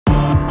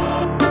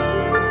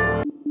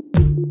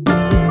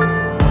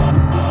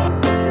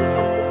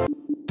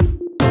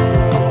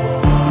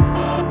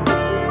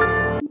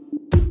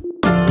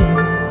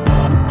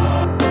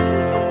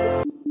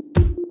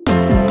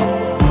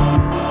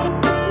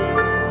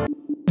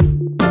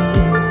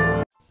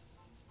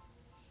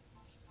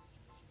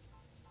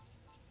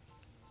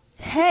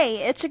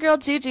Hey, it's your girl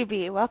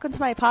Jujubee. Welcome to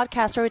my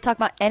podcast where we talk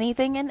about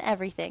anything and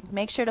everything.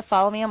 Make sure to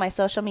follow me on my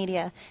social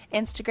media,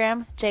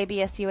 Instagram,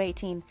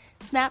 JBSU18,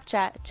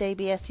 Snapchat,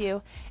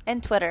 JBSU,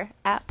 and Twitter,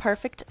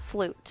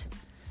 @PerfectFlute.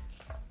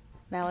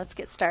 Now let's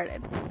get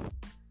started.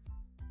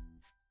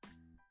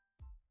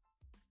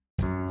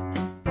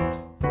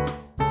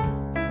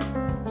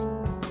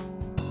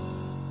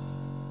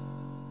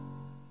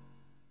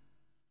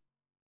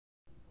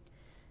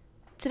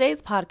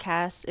 Today's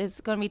podcast is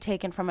going to be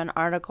taken from an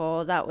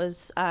article that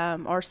was,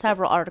 or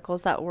several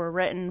articles that were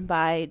written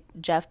by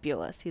Jeff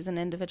Bulis. He's an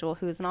individual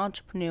who is an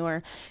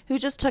entrepreneur who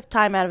just took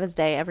time out of his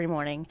day every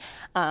morning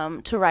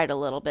to write a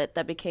little bit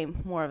that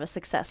became more of a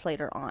success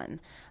later on.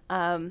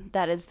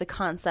 That is the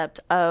concept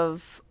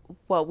of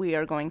what we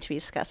are going to be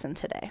discussing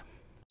today.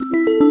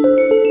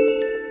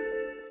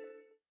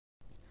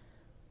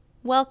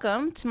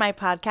 Welcome to my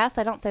podcast.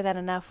 I don't say that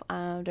enough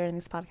during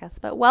this podcast,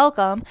 but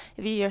welcome.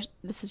 If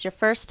this is your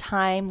first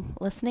time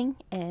listening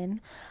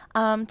in,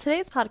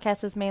 today's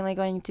podcast is mainly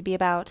going to be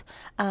about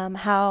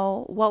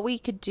what we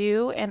could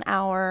do in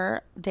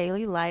our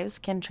daily lives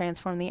can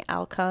transform the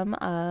outcome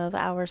of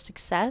our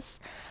success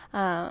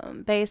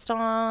based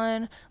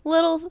on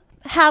little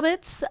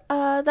habits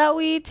that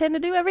we tend to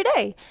do every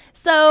day.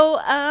 So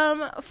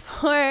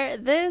for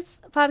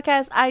this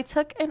podcast, I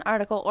took an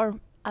article or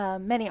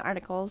many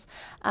articles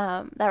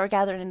that were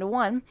gathered into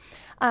one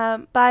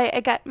by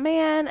a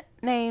man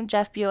named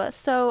Jeff Bulis.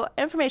 So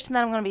information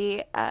that I'm going to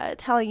be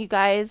telling you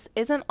guys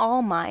isn't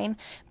all mine,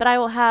 but I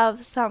will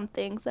have some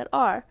things that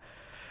are.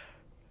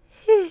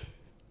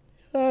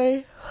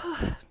 Sorry.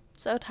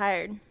 So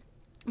tired.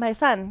 My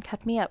son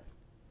kept me up.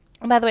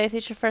 And by the way, if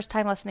it's your first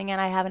time listening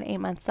and I have an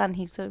 8-month son,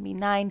 he's going to be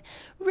 9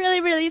 really,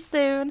 really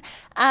soon.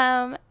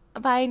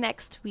 By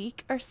next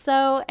week or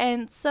so,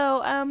 and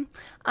so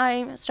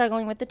I'm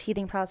struggling with the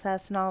teething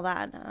process and all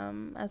that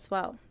as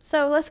well.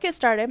 So let's get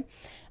started.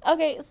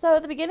 Okay, so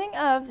at the beginning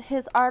of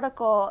his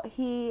article,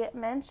 he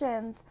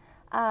mentions,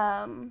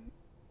 the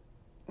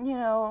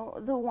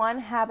one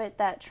habit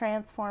that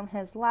transformed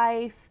his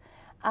life,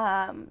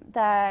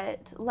 that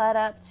led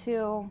up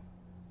to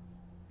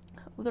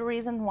the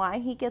reason why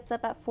he gets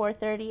up at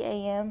 4:30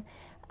 a.m.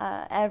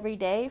 Every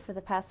day for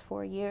the past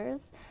 4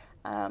 years.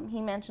 He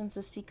mentions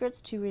the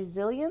secrets to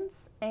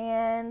resilience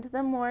and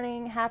the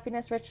morning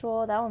happiness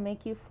ritual that will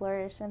make you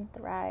flourish and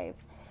thrive.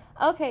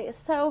 Okay,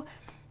 so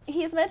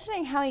he's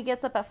mentioning how he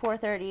gets up at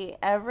 4:30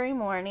 every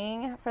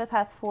morning for the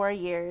past 4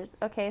 years.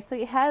 Okay, so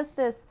he has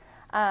this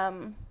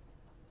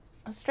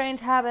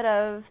strange habit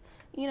of,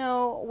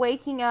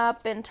 waking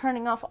up and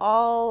turning off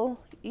all,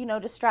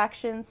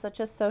 distractions such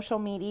as social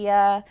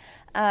media,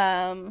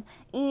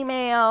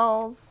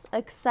 emails,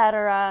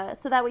 etc.,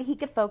 so that way he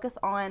could focus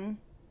on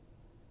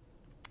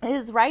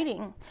his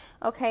writing.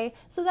 Okay,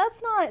 so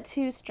that's not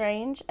too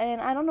strange, and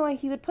I don't know why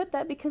he would put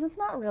that because it's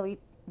not really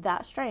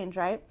that strange,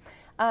 right?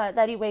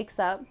 That he wakes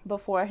up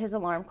before his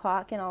alarm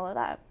clock and all of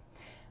that.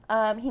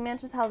 He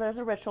mentions how there's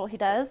a ritual he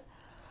does.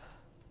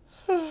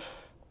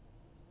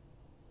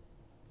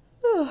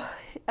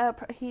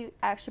 He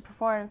actually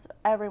performs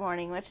every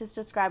morning, which is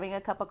just grabbing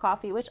a cup of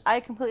coffee, which I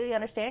completely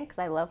understand because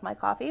I love my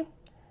coffee.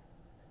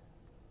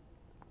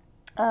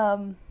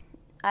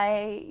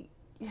 I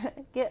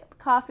get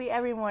coffee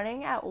every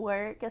morning at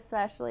work,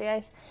 especially.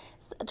 I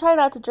try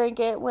not to drink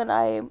it when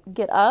I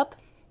get up,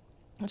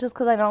 just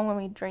because I know I'm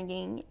going to be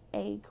drinking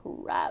a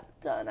crap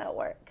ton at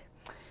work,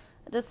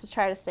 just to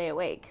try to stay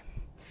awake.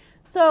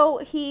 So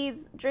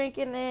he's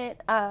drinking it,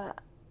 a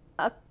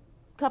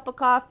cup of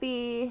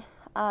coffee,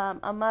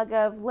 a mug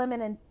of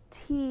lemon and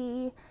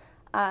tea.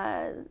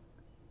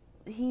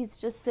 He's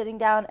just sitting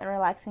down and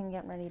relaxing and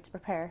getting ready to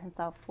prepare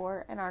himself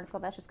for an article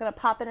that's just going to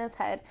pop in his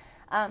head.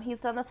 He's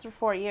done this for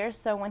 4 years,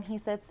 so when he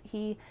sits,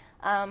 he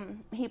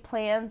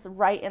plans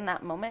right in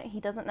that moment. He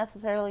doesn't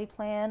necessarily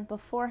plan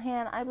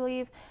beforehand, I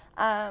believe.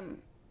 And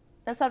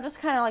so I'm just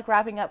kind of like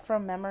wrapping up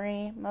from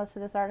memory most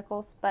of this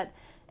articles. But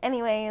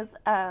anyways,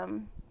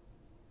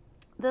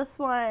 this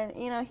one,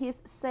 he's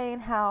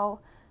saying how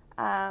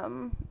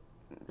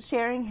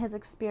sharing his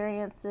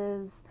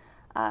experiences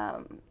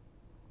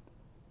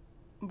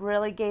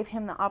really gave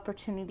him the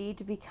opportunity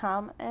to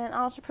become an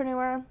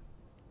entrepreneur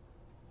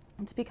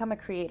and to become a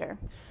creator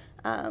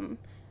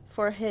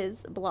for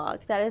his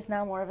blog. That is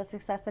now more of a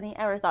success than he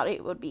ever thought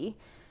it would be.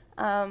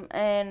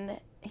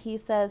 And he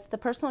says, the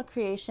personal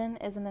creation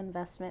is an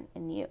investment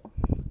in you,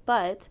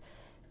 but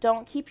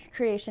don't keep your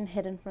creation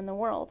hidden from the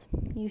world.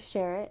 You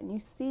share it and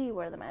you see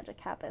where the magic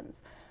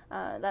happens.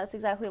 That's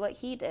exactly what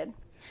he did.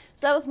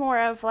 So that was more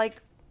of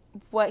like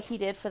what he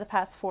did for the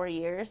past 4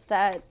 years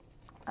that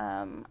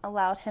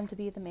allowed him to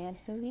be the man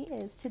who he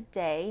is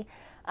today.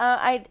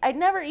 I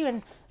never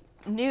even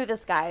knew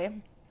this guy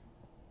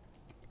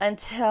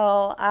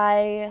until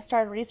I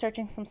started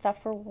researching some stuff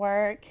for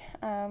work,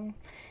 and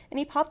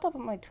he popped up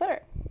on my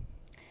Twitter.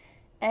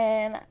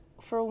 And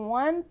for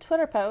one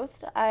Twitter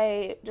post,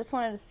 I just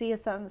wanted to see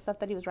some of the stuff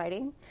that he was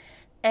writing,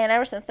 and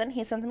ever since then,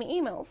 he sends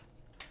me emails.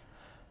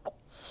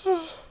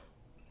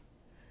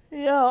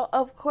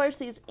 Of course,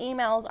 these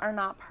emails are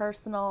not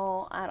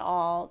personal at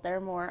all. They're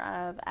more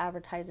of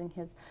advertising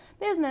his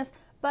business,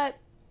 but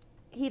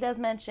he does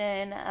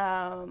mention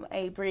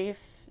a brief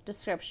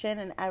description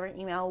in every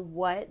email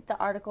what the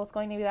article is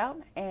going to be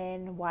about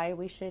and why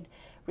we should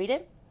read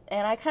it.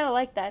 And I kind of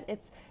like that.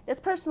 It's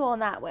personal in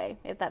that way,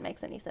 if that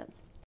makes any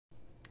sense.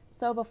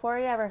 So before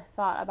he ever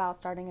thought about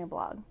starting a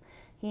blog,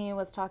 he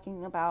was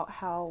talking about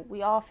how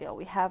we all feel.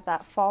 We have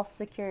that false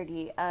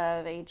security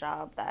of a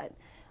job that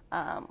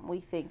we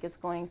think is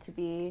going to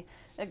be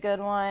a good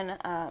one.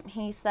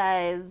 He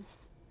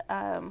says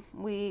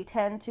we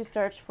tend to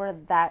search for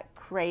that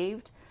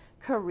craved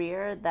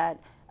career that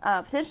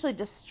potentially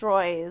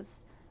destroys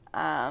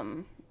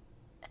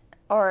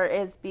or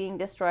is being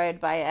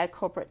destroyed by a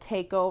corporate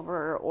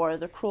takeover or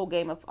the cruel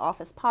game of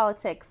office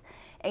politics.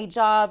 A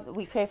job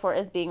we crave for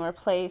is being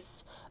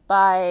replaced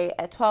by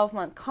a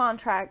 12-month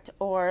contract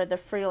or the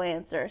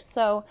freelancer.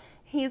 So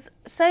he's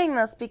saying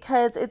this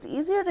because it's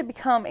easier to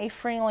become a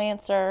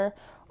freelancer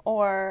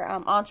or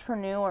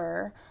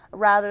entrepreneur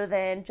rather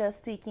than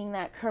just seeking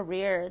that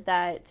career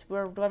that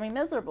we're going to be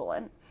miserable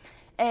in.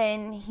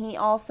 And he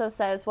also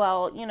says,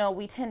 well,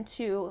 we tend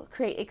to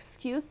create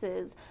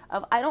excuses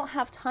of, I don't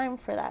have time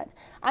for that.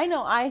 I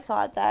know I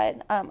thought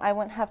that I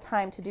wouldn't have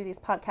time to do these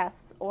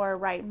podcasts or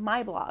write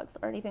my blogs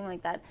or anything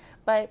like that.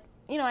 But,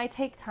 I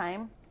take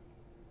time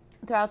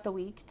throughout the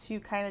week to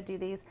kind of do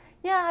these.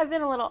 Yeah, I've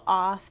been a little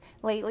off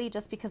lately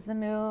just because of the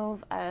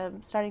move,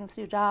 starting this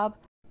new job.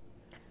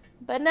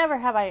 But never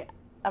have I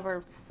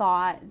ever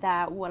thought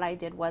that what I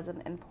did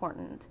wasn't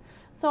important.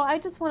 So I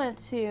just wanted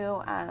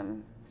to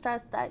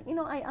stress that,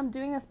 I'm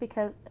doing this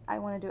because I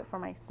want to do it for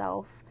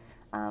myself.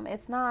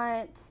 It's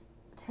not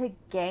to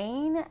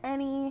gain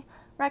any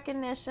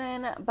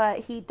recognition, but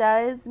he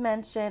does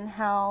mention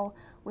how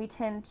we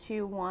tend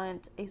to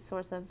want a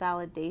source of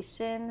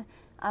validation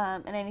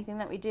in anything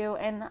that we do.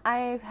 And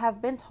I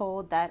have been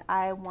told that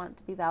I want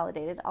to be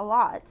validated a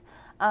lot.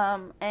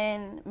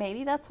 And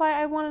maybe that's why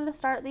I wanted to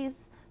start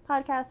these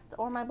podcasts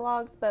or my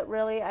blogs, but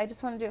really I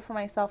just want to do it for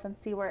myself and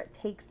see where it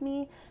takes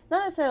me.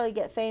 Not necessarily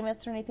get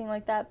famous or anything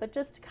like that, but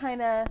just to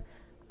kind of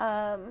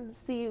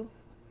see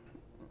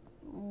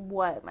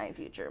what my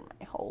future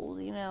might hold,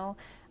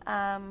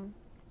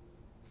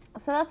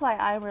 So that's why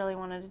I really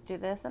wanted to do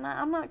this, and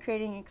I'm not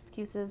creating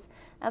excuses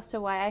as to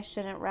why I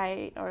shouldn't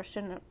write or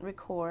shouldn't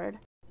record.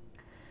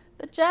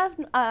 But Jeff,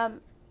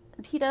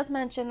 he does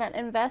mention that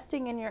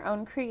investing in your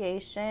own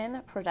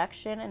creation,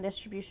 production, and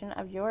distribution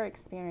of your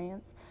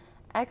experience,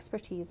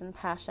 expertise, and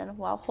passion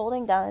while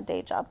holding down a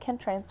day job can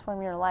transform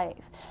your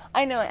life.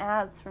 I know it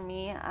has for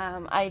me.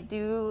 I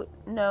do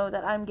know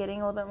that I'm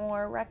getting a little bit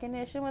more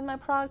recognition with my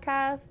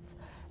podcasts,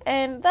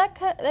 and that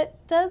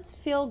does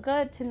feel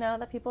good to know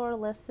that people are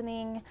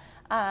listening.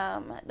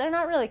 They're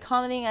not really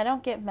commenting. I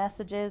don't get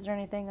messages or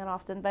anything that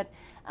often, but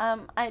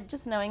I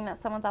just knowing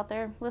that someone's out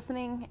there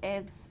listening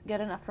is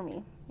good enough for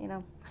me,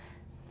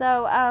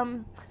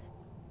 So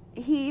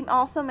he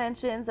also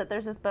mentions that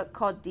there's this book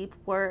called Deep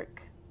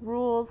Work: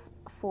 Rules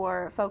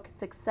for Focused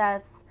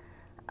Success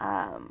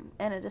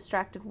in a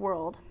Distracted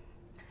World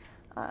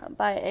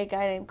by a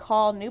guy named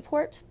Cal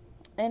Newport,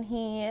 and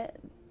he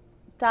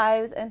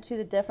dives into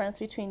the difference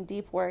between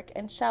deep work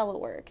and shallow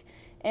work.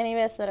 Any of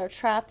us that are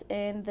trapped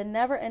in the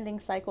never-ending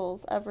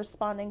cycles of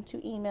responding to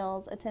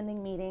emails,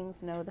 attending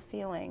meetings, know the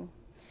feeling.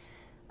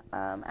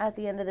 At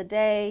the end of the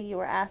day, you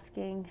are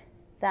asking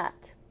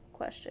that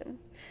question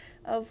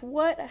of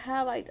what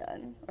have I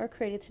done or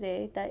created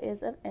today that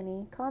is of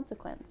any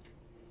consequence.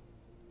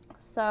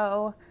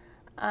 So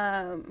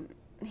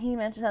he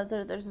mentioned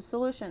that there's a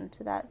solution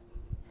to that,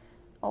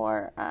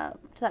 or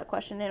to that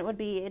question. It would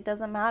be, it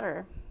doesn't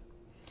matter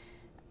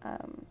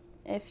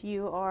if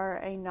you are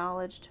a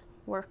knowledge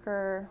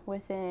worker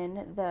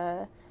within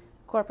the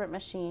corporate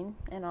machine,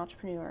 an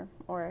entrepreneur,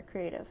 or a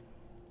creative.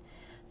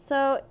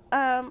 So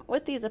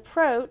with these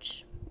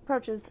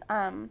approaches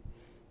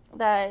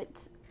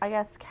that I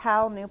guess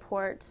Cal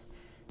Newport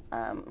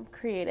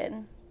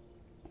created,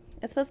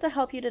 it's supposed to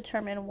help you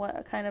determine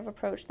what kind of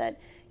approach that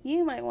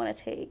you might want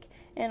to take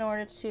in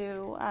order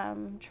to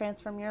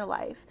transform your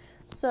life.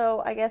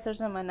 So I guess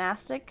there's a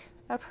monastic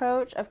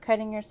approach of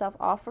cutting yourself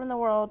off from the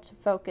world to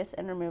focus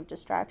and remove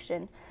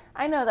distraction.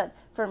 I know that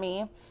for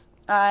me,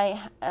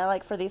 I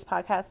like for these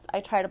podcasts,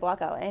 I try to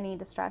block out any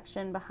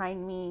distraction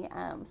behind me,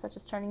 such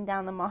as turning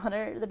down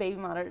the baby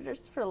monitor,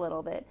 just for a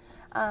little bit.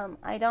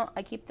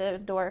 I keep the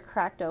door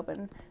cracked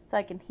open so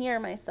I can hear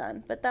my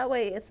son, but that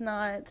way it's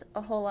not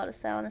a whole lot of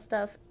sound and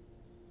stuff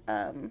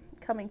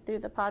coming through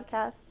the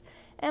podcasts.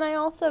 And I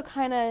also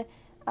kind of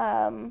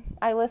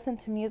I listen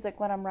to music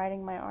when I'm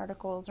writing my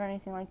articles or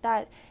anything like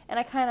that, and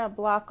I kind of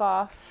block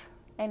off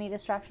any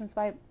distractions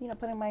by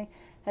putting my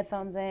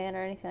headphones in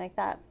or anything like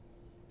that.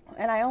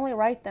 And I only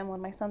write them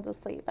when my son's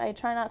asleep. I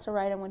try not to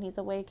write them when he's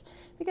awake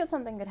because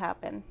something could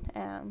happen.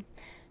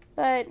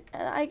 But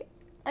I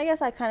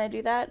guess I kind of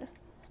do that.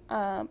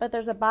 But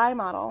there's a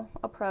bimodal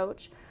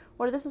approach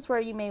where this is where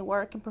you may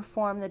work and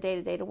perform the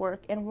day-to-day to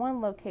work in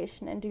one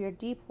location and do your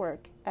deep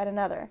work at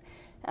another.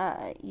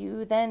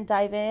 You then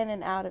dive in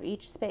and out of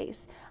each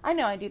space. I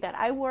know I do that.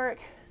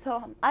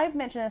 So I've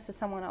mentioned this to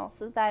someone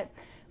else, is that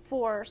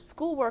for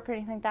schoolwork or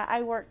anything like that,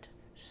 I worked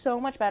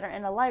so much better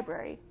in a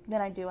library than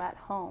I do at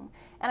home.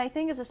 And I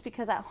think it's just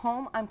because at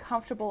home I'm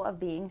comfortable of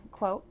being,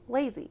 quote,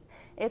 lazy.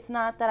 It's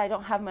not that I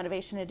don't have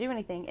motivation to do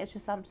anything. It's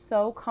just I'm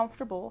so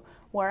comfortable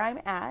where I'm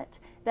at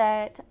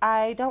that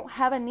I don't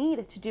have a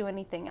need to do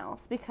anything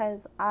else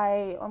because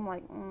I'm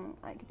like,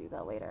 I could do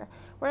that later.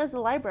 Whereas the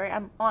library,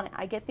 I'm on it.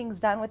 I get things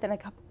done within a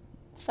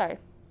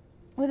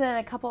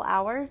couple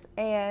hours,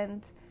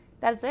 and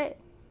that's it.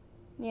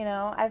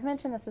 I've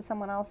mentioned this to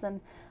someone else, and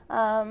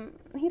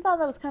he thought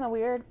that was kind of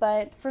weird,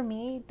 but for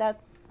me,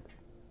 that's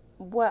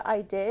what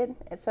I did,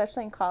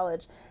 especially in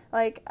college.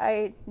 Like,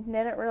 I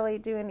didn't really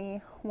do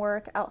any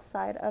work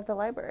outside of the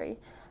library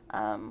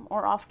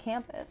or off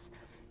campus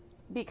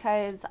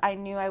because I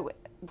knew I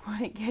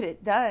wouldn't get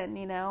it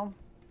done,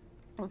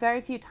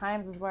 Very few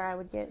times is where I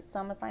would get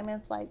some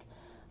assignments like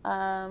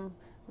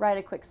write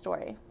a quick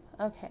story.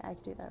 Okay, I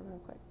can do that real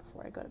quick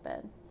before I go to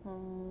bed.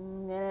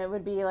 And it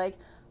would be like,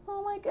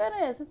 oh my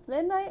goodness, it's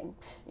midnight.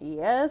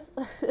 Yes.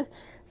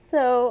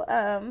 So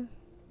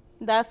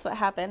that's what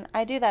happened.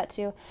 I do that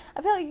too.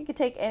 I feel like you could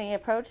take any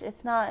approach.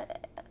 It's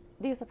not,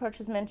 these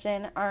approaches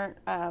mentioned aren't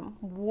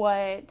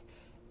what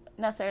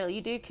necessarily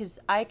you do, because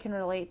I can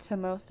relate to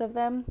most of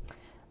them.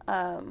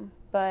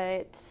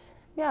 But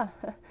yeah,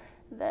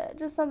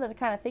 just something to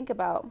kind of think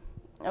about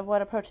of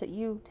what approach that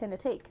you tend to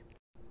take.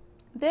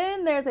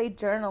 Then there's a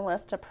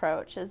journalist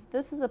approach.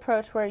 This is an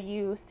approach where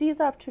you seize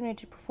the opportunity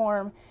to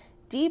perform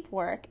deep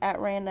work at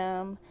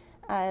random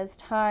as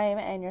time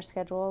and your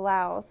schedule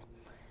allows.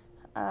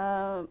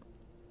 For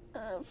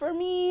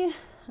me,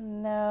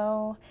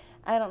 no,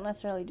 I don't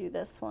necessarily do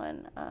this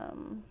one.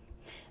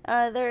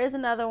 There is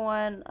another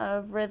one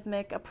of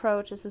rhythmic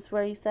approach. This is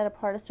where you set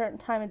apart a certain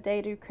time of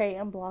day to create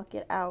and block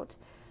it out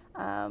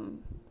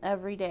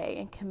every day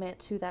and commit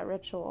to that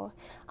ritual.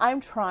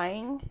 I'm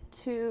trying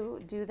to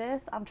do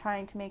this. I'm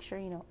trying to make sure,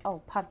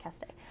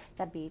 podcast day.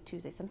 That'd be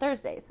Tuesdays and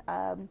Thursdays.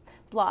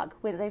 Blog,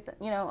 Wednesdays,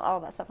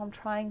 all that stuff. I'm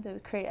trying to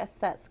create a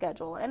set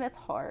schedule, and it's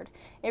hard.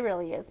 It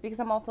really is,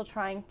 because I'm also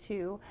trying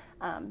to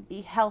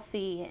be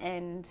healthy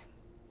and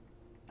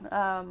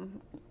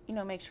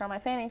make sure my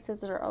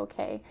finances are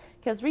okay.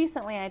 Because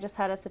recently I just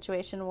had a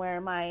situation where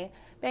my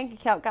bank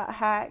account got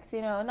hacked,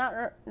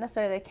 not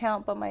necessarily the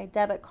account, but my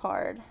debit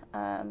card.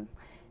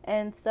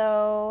 And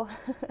so,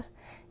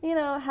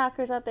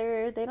 hackers out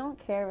there, they don't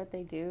care what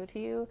they do to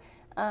you.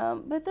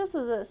 But this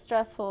was a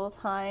stressful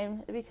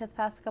time because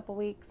past couple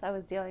weeks I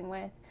was dealing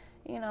with,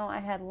 I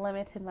had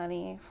limited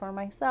money for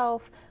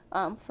myself,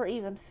 for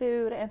even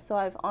food. And so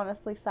I've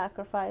honestly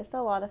sacrificed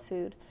a lot of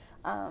food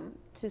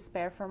to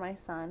spare for my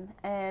son.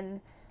 And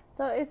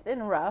so it's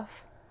been rough,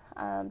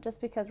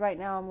 just because right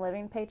now I'm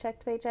living paycheck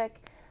to paycheck,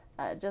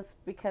 just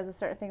because of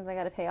certain things I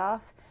got to pay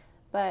off.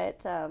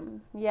 But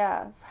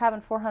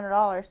having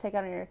 $400 take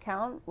out of your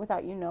account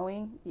without you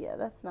knowing,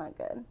 that's not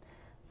good.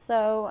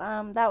 So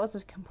that was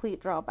a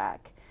complete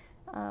drawback.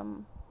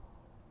 So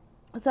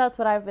that's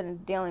what I've been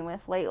dealing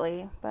with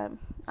lately. But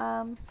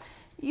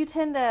you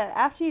tend to,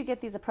 after you get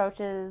these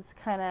approaches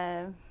kind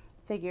of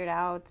figured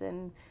out,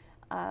 and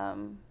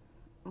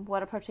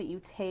what approach that you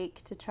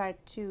take to try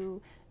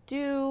to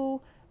do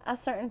a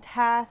certain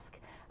task,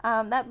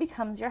 that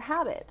becomes your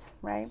habit,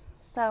 right?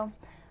 So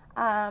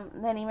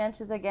then he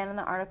mentions again in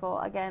the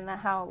article, that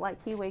how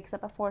he wakes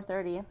up at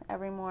 4:30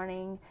 every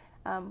morning,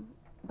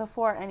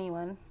 before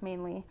anyone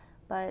mainly,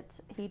 but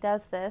he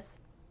does this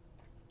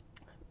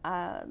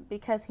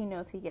because he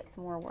knows he gets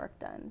more work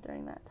done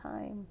during that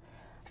time.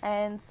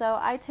 And so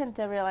I tend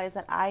to realize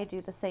that I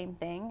do the same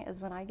thing as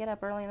when I get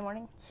up early in the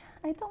morning.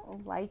 I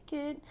don't like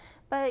it,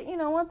 but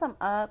once I'm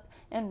up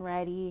and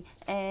ready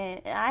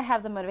and I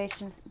have the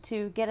motivation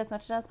to get as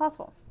much done as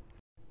possible.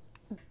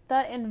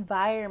 The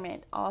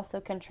environment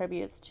also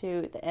contributes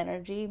to the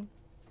energy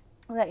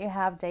that you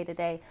have day to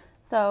day.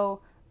 So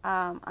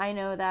I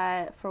know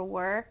that for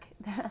work,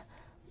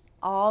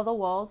 all the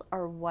walls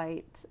are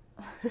white.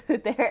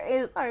 There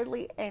is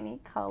hardly any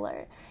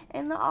color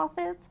in the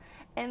office.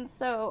 And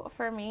so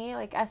for me,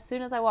 as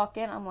soon as I walk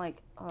in, I'm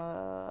like,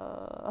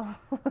 I'm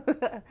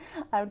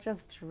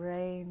just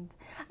drained.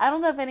 I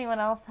don't know if anyone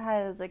else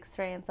has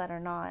experienced that or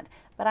not,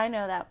 but I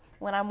know that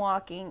when I'm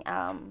walking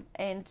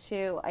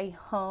into a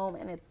home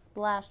and it's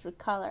splashed with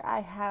color,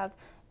 I have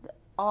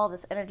all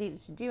this energy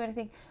to do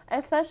anything,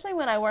 especially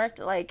when I worked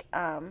I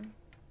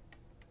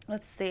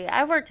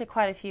worked at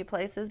quite a few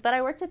places, but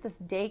I worked at this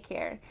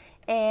daycare,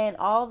 and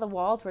all the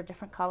walls were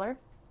different color,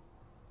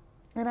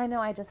 and I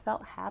know I just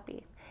felt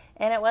happy.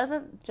 And it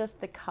wasn't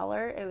just the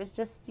color, it was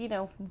just,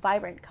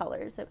 vibrant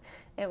colors.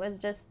 It was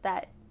just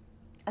that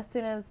as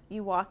soon as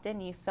you walked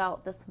in, you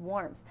felt this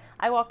warmth.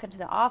 I walk into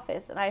the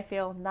office and I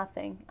feel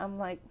nothing. I'm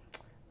like,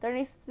 there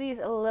needs to be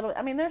a little,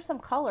 there's some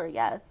color,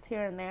 yes,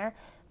 here and there,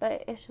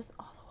 but it's just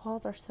all the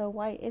walls are so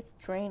white. It's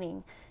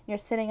draining. You're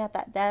sitting at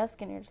that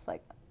desk and you're just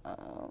like,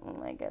 oh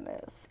my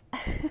goodness.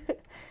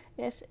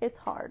 It's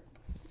hard.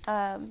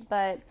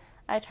 But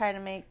I try to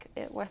make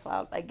it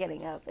worthwhile by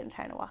getting up and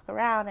trying to walk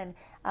around. And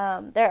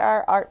there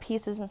are art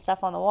pieces and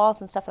stuff on the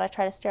walls and stuff, and I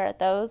try to stare at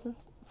those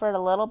for a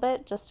little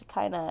bit just to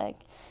kind of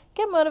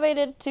get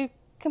motivated to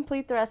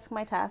complete the rest of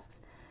my tasks.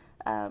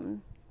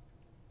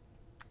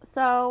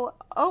 So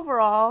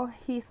overall,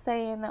 he's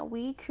saying that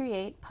we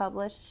create,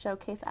 publish,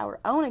 showcase our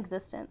own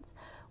existence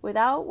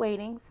without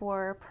waiting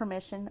for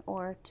permission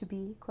or to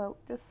be,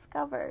 quote,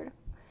 discovered.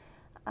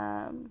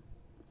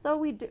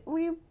 So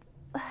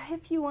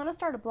if you want to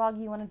start a blog,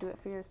 you want to do it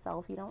for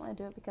yourself. You don't want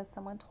to do it because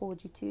someone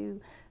told you to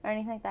or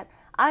anything like that.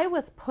 I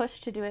was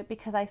pushed to do it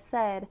because I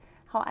said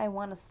how I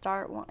want to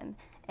start one,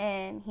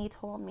 and he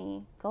told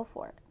me, go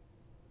for it.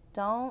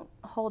 Don't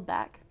hold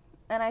back.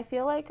 And I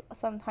feel like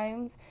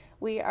sometimes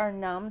we are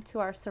numb to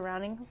our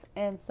surroundings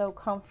and so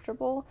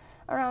comfortable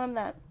around them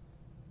that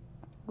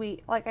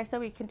we, like I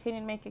said, we continue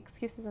to make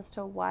excuses as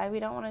to why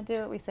we don't want to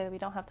do it. We say that we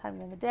don't have time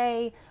during the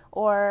day,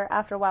 or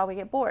after a while we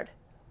get bored.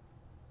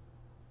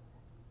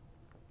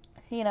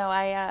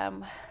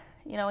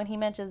 When he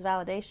mentions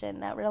validation,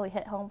 that really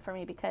hit home for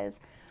me because,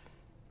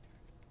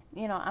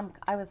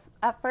 I was,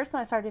 at first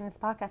when I started doing this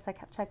podcast, I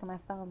kept checking my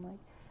phone like,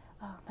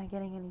 oh, am I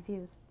getting any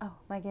views? Oh,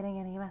 am I getting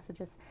any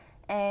messages?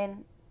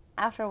 And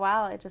after a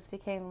while, it just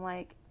became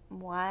like,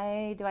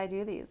 why do I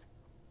do these?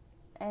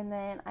 And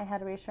then I had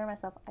to reassure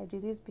myself, I do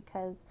these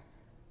because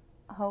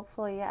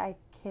hopefully I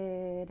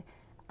could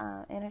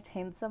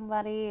entertain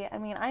somebody. I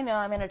mean, I know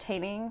I'm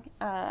entertaining.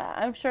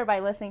 I'm sure by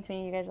listening to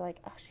me, you guys are like,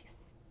 oh,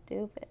 she's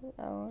stupid.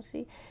 Oh,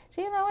 she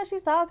didn't know what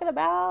she's talking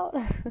about.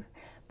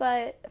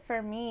 But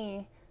for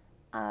me,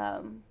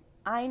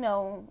 I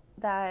know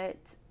that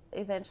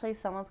eventually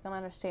someone's going to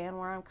understand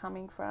where I'm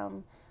coming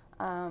from.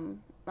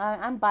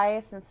 I'm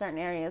biased in certain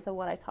areas of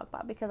what I talk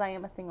about because I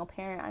am a single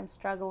parent. I'm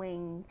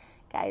struggling.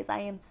 Guys, I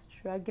am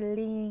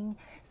struggling.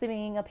 So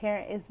being a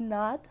parent is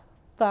not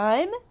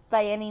fun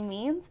by any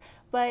means,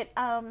 but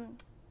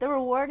the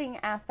rewarding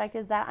aspect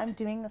is that I'm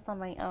doing this on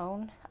my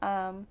own.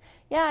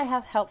 I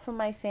have help from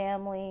my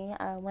family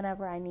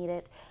whenever I need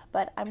it,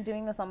 but I'm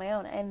doing this on my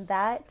own, and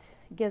that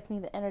gives me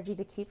the energy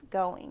to keep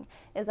going,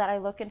 is that I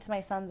look into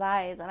my son's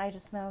eyes and I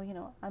just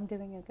know, I'm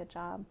doing a good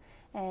job,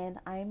 and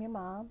I am your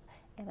mom,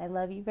 and I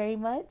love you very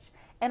much,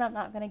 and I'm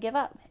not going to give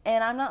up.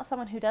 And I'm not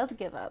someone who does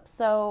give up.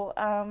 So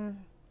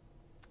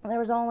there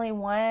was only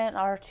 1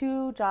 or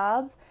 2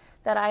 jobs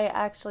that I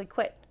actually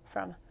quit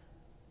from.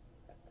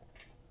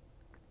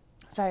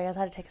 Sorry, guys, I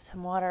had to take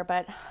some water,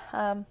 but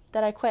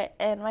that I quit.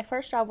 And my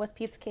first job was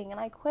Pizza King, and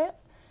I quit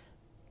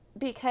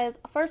because,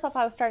 first off,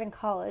 I was starting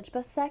college,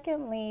 but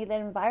secondly, the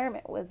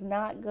environment was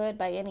not good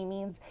by any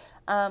means.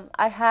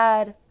 I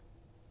had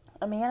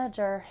a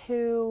manager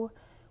who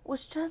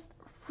was just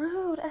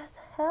rude as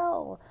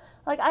hell.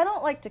 Like, I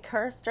don't like to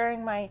curse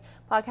during my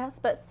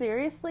podcast, but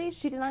seriously,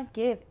 she did not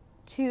give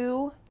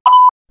 2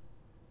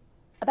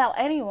 about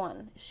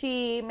anyone.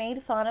 She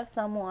made fun of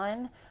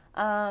someone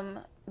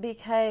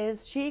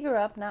because she grew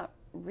up not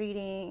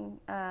reading,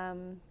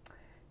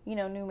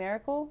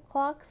 numerical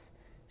clocks.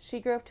 She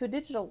grew up to a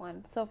digital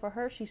one. So for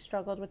her, she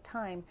struggled with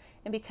time.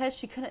 And because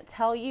she couldn't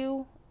tell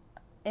you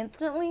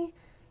instantly,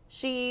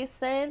 she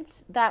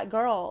sent that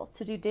girl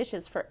to do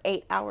dishes for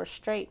 8 hours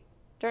straight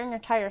during her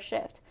entire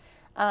shift.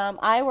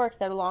 I worked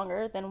there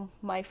longer than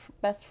my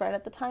best friend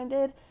at the time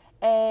did,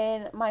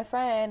 and my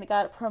friend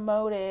got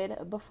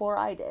promoted before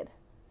I did.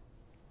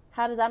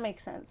 How does that make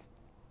sense?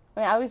 I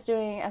mean, I was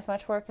doing as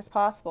much work as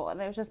possible, and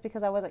it was just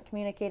because I wasn't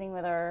communicating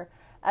with her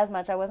as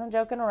much. I wasn't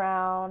joking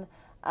around,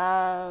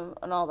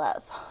 and all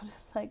that. So I'm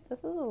just like, this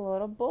is a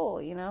little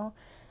bull,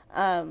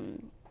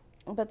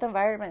 But the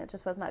environment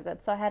just was not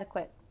good, so I had to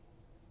quit.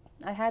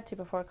 I had to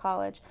before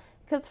college.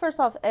 Because first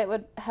off, it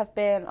would have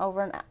been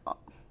over an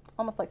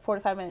almost like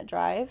 45-minute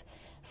drive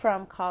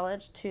from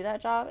college to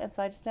that job, and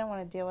so I just didn't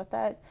want to deal with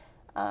that.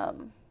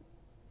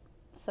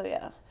 So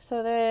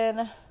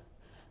then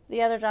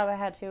the other job I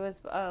had to was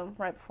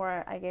right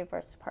before I gave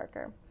birth to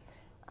Parker,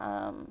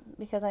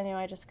 because I knew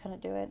I just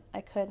couldn't do it.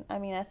 As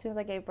soon as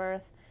I gave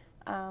birth,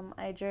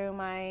 I drew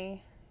my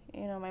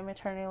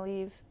maternity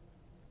leave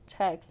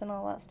checks and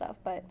all that stuff,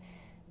 but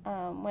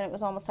when it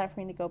was almost time for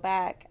me to go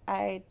back,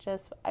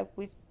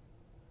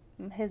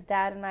 his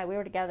dad and I, we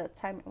were together at the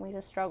time, and we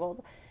just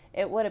struggled.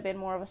 It would have been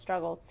more of a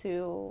struggle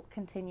to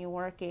continue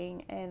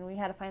working, and we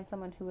had to find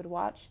someone who would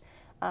watch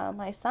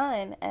my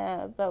son.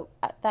 But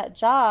at that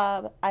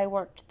job, I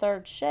worked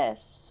 3rd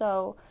shift,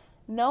 so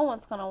no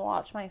one's going to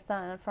watch my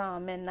son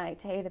from midnight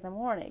to 8 in the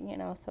morning,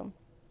 so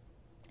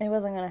it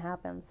wasn't going to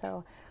happen.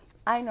 So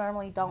I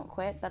normally don't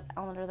quit, but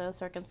under those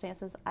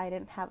circumstances, I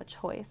didn't have a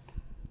choice.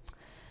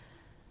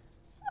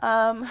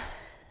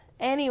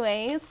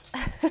 Anyways,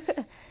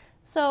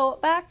 so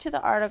back to the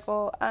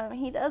article,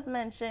 he does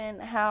mention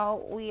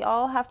how we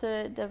all have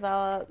to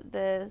develop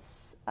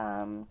this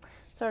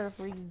sort of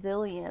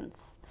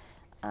resilience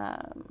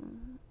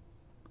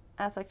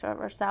aspect of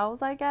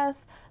ourselves, I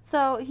guess.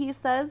 So he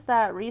says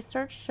that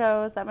research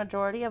shows that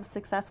majority of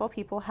successful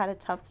people had a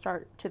tough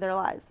start to their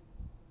lives.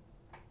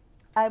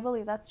 I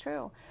believe that's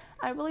true.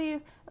 I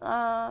believe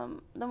the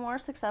more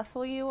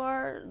successful you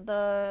are,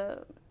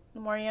 the the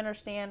more you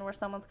understand where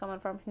someone's coming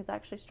from who's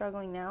actually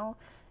struggling now,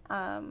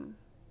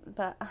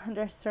 but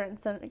under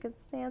certain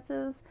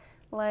circumstances,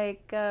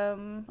 like,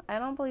 I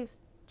don't believe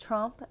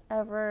Trump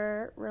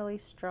ever really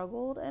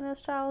struggled in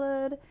his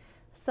childhood,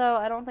 so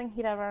I don't think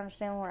he'd ever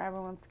understand where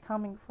everyone's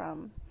coming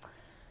from.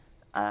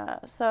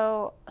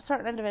 So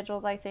certain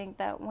individuals, I think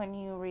that when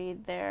you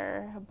read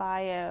their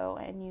bio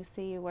and you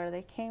see where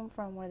they came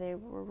from, where they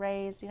were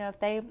raised, if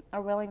they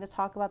are willing to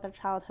talk about their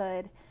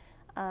childhood,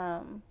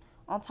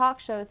 on talk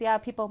shows, yeah,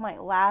 people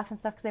might laugh and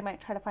stuff because they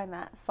might try to find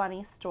that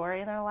funny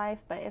story in their life.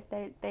 But if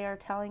they are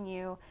telling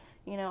you,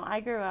 I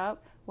grew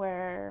up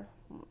where,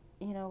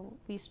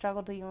 we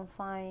struggled to even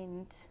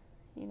find,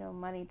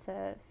 money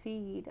to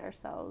feed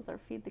ourselves or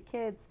feed the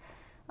kids.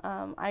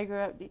 I grew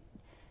up,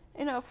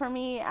 for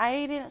me,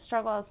 I didn't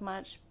struggle as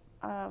much.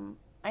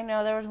 I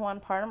know there was one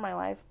part of my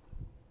life,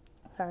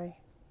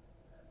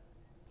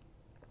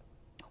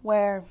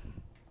 where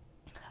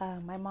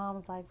my mom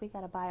was like, we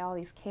got to buy all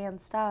these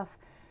canned stuff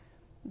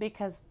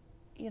because,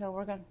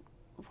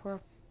 we're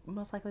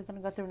most likely going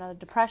to go through another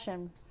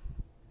depression.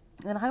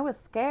 And I was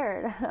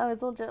scared. I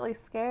was legitimately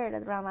scared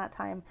around that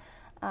time.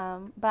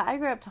 But I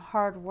grew up to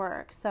hard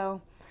work.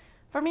 So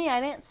for me,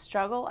 I didn't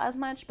struggle as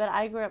much, but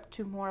I grew up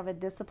to more of a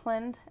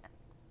disciplined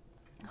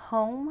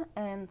home.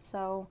 And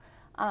so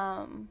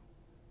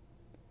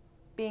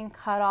being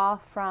cut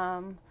off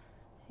from,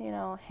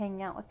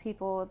 hanging out with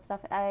people and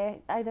stuff,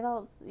 I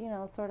developed,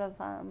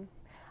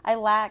 I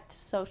lacked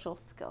social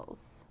skills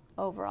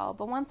overall.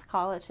 But once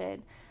college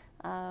hit,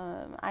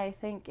 I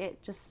think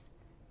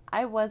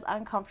I was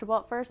uncomfortable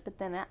at first, but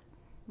then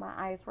my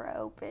eyes were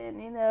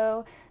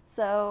open,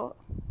 So,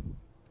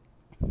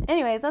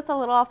 anyways, that's a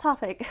little off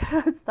topic.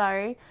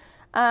 Sorry.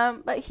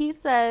 But he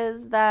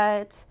says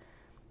that,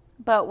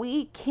 but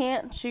we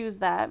can't choose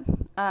that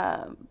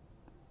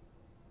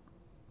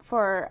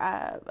for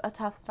a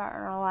tough start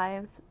in our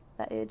lives,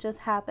 that it just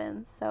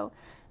happens. So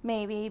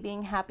maybe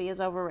being happy is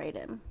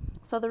overrated.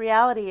 So the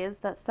reality is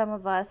that some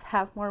of us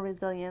have more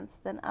resilience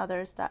than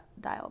others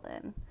dialed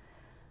in.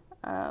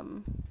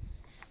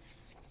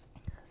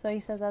 So he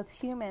says, as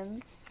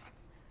humans,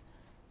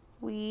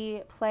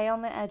 we play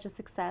on the edge of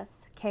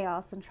success,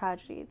 chaos, and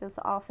tragedy. This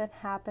often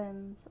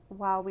happens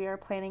while we are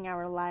planning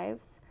our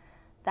lives.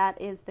 That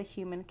is the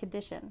human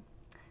condition.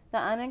 The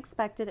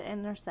unexpected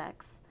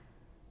intersects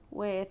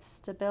with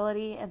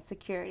stability and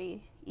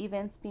security,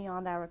 events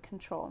beyond our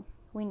control.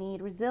 We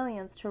need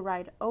resilience to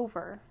ride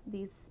over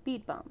these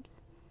speed bumps.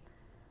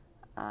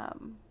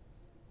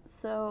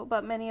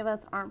 But many of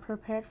us aren't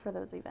prepared for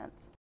those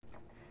events.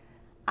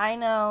 I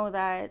know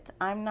that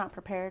I'm not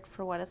prepared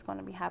for what is going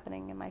to be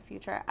happening in my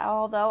future.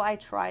 Although I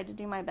try to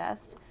do my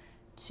best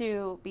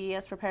to be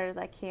as prepared as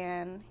I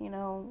can,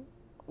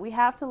 we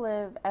have to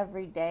live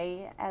every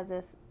day as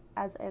if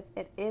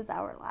it is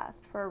our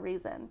last, for a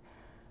reason.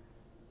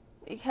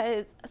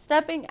 Because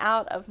stepping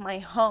out of my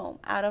home,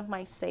 out of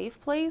my safe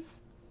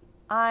place,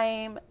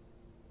 I'm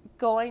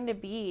going to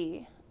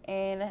be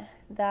in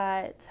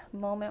that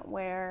moment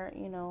where,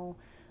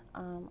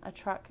 a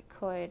truck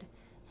could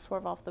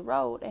swerve off the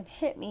road and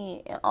hit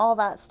me and all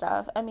that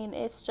stuff. I mean,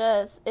 it's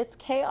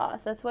chaos.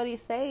 That's what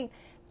he's saying.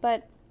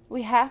 But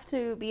we have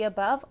to be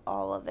above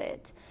all of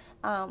it.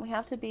 We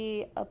have to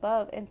be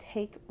above and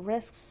take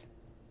risks.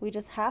 We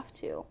just have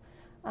to,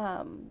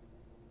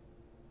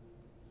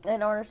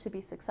 in order to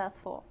be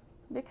successful.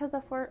 Because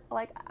if we're,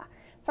 like,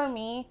 for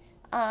me,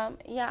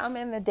 I'm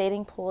in the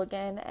dating pool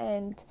again,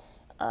 and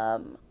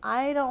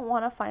I don't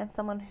want to find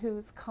someone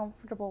who's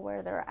comfortable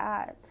where they're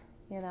at.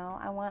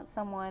 I want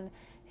someone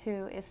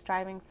who is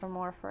striving for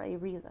more for a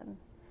reason.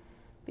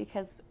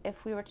 Because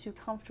if we were too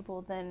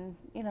comfortable, then,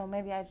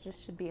 maybe I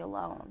just should be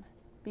alone.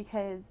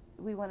 Because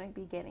we wouldn't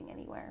be getting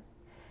anywhere.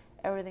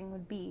 Everything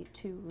would be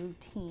too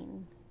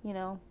routine,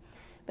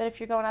 But if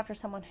you're going after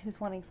someone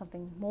who's wanting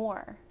something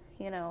more,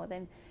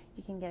 then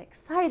you can get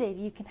excited.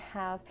 You can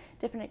have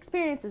different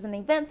experiences and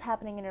events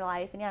happening in your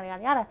life and yada,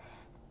 yada, yada.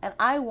 And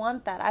I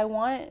want that. I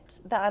want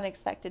the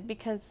unexpected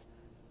because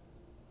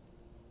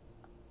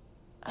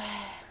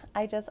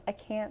I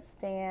can't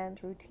stand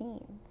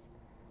routines.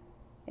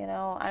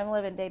 I'm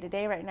living day to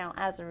day right now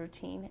as a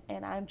routine,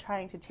 and I'm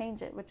trying to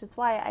change it, which is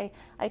why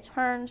I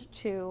turned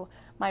to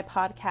my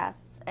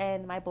podcasts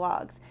and my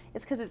blogs.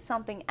 It's because it's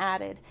something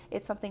added.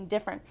 It's something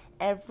different.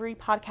 Every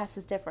podcast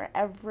is different.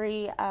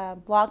 Every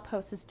blog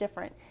post is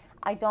different.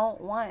 I don't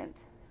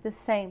want the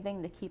same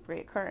thing to keep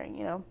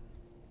reoccurring,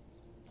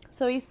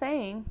 So he's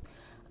saying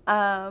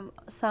some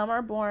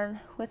are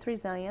born with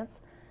resilience,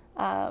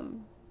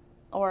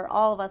 or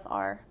all of us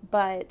are,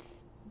 but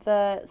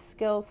the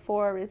skills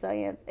for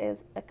resilience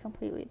is a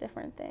completely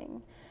different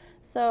thing.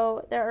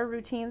 So there are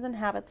routines and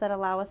habits that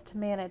allow us to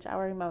manage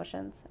our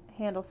emotions,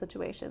 handle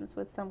situations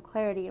with some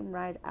clarity, and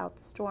ride out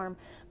the storm.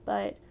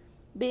 But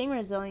being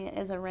resilient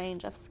is a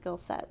range of skill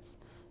sets.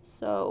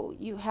 So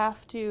you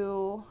have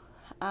to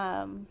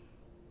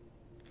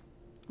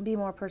be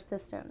more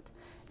persistent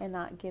and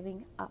not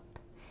giving up.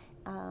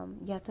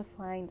 You have to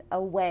find a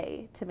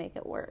way to make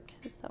it work.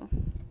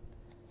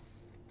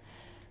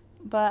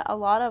 But a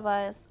lot of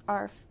us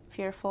are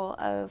fearful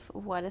of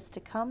what is to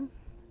come,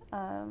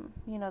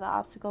 the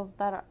obstacles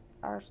that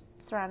are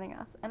surrounding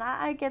us. And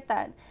I get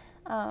that,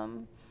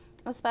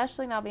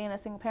 especially now being a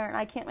single parent.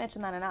 I can't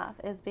mention that enough,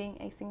 is being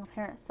a single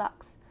parent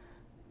sucks.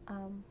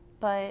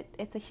 But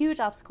it's a huge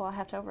obstacle I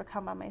have to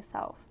overcome by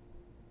myself.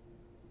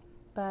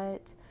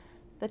 But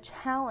the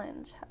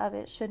challenge of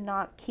it should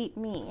not keep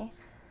me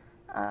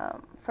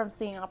from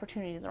seeing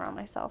opportunities around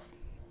myself.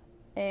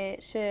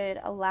 It should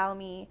allow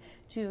me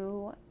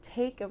to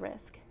take a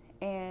risk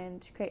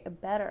and to create a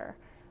better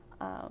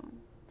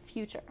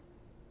future.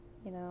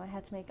 I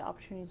had to make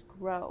opportunities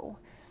grow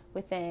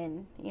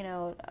within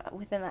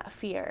that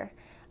fear.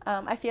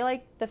 I feel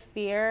like the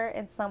fear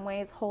in some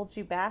ways holds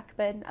you back,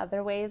 but in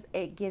other ways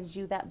it gives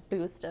you that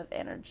boost of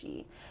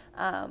energy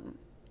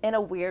in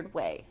a weird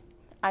way.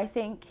 I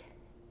think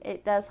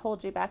it does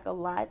hold you back a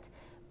lot,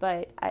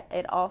 but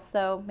it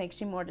also makes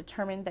you more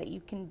determined that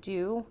you can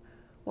do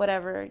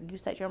whatever you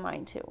set your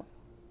mind to.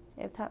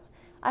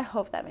 I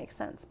hope that makes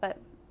sense. But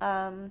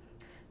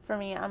for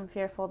me, I'm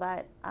fearful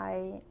that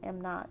I am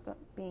not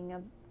being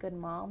a good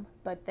mom.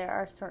 But there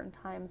are certain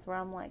times where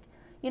I'm like,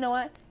 you know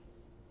what?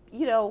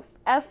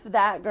 F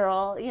that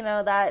girl.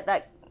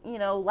 That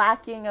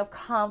lacking of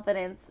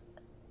confidence.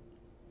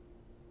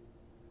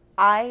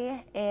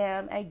 I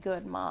am a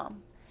good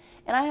mom.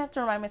 And I have to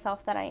remind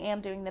myself that I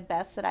am doing the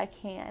best that I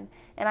can.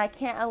 And I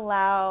can't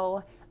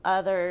allow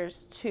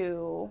others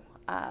to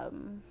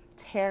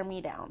tear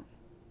me down,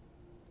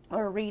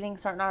 or reading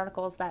certain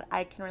articles that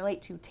I can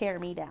relate to tear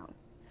me down,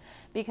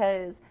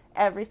 because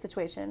every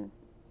situation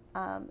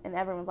in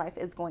everyone's life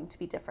is going to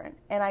be different,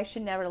 and I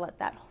should never let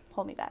that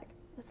hold me back.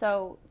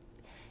 So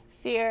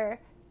fear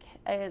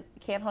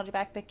can hold you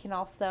back, but can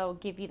also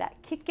give you that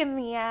kick in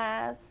the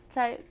ass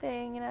type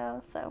thing,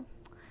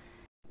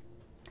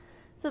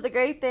 So the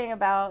great thing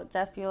about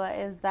Jeff Beulah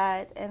is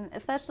that, and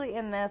especially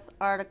in this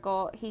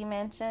article, he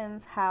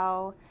mentions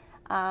how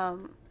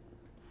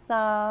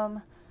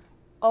some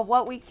of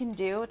what we can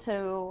do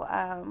to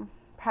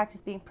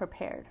practice being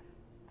prepared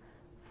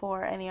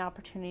for any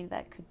opportunity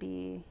that could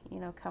be,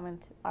 coming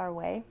our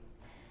way.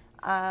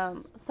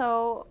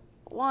 So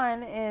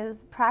one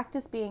is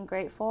practice being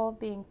grateful,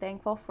 being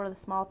thankful for the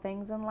small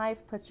things in life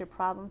puts your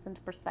problems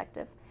into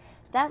perspective.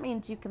 That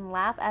means you can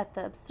laugh at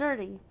the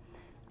absurdity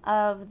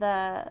of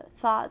the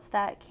thoughts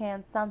that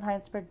can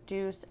sometimes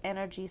produce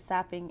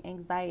energy-sapping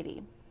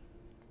anxiety.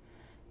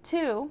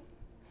 2,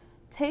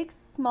 take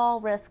small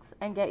risks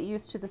and get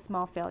used to the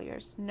small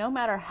failures. No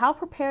matter how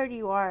prepared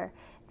you are,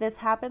 this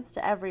happens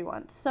to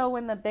everyone. So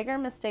when the bigger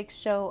mistakes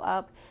show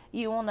up,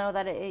 you will know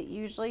that it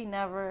usually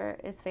never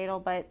is fatal,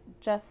 but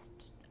just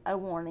a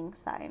warning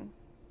sign.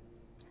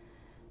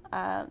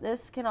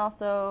 This can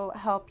also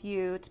help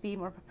you to be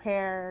more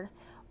prepared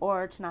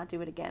or to not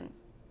do it again.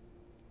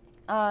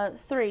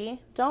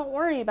 3, don't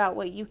worry about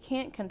what you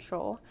can't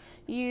control.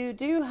 You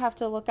do have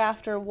to look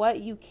after what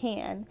you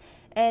can,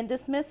 and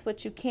dismiss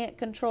what you can't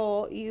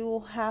control. You will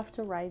have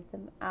to ride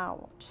them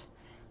out.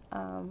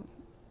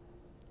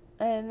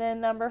 And then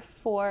number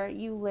 4,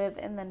 you live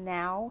in the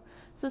now.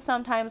 So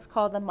sometimes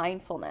called the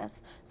mindfulness.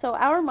 So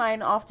our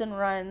mind often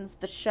runs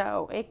the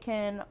show. It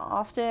can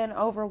often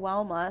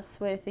overwhelm us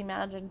with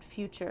imagined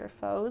future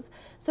foes.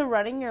 So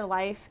running your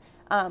life,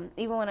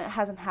 even when it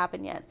hasn't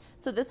happened yet.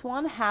 So this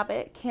one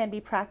habit can be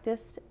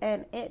practiced,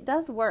 and it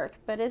does work,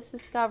 but it's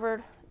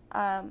discovered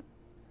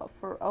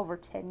for over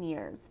 10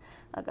 years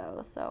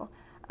ago. So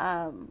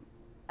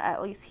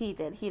at least he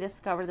did. He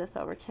discovered this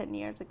over 10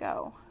 years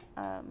ago.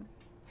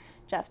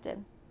 Jeff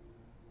did.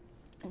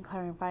 And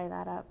clarify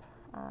that up.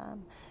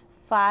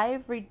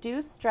 5,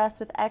 reduce stress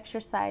with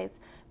exercise.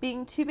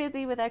 Being too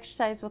busy with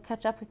exercise will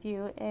catch up with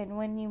you, and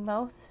when you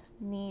most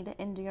need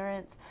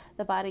endurance,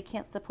 the body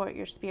can't support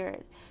your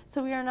spirit.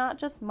 So we are not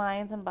just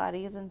minds and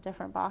bodies in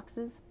different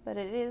boxes, but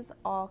it is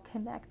all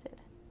connected.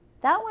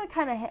 That one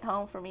kind of hit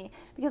home for me,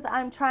 because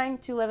I'm trying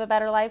to live a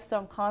better life, so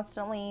I'm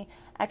constantly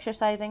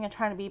exercising and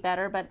trying to be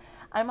better, but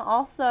I'm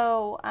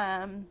also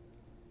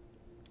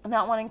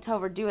not wanting to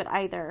overdo it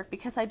either,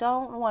 because I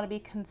don't want to be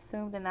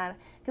consumed in that,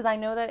 because I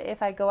know that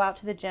if I go out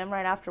to the gym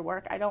right after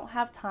work, I don't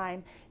have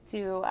time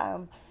to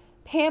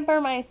pamper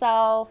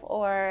myself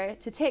or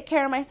to take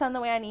care of my son the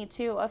way I need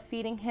to, of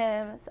feeding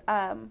him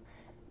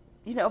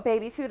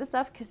baby food and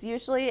stuff, because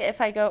usually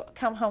if I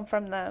come home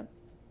from the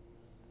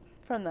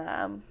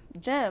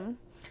gym,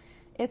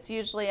 it's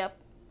usually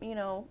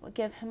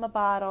give him a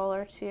bottle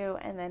or 2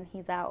 and then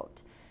he's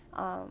out,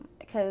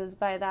 because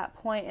by that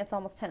point it's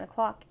almost 10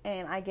 o'clock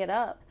and I get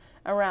up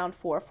around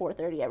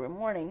 4:30 every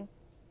morning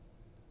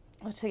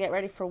to get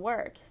ready for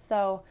work.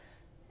 So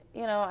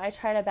I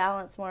try to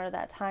balance more of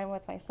that time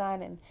with my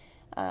son and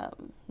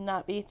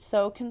not be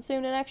so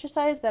consumed in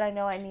exercise, but I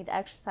know I need to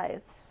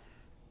exercise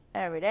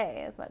every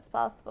day as much as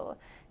possible,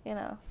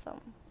 so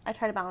I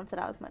try to balance it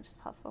out as much as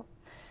possible.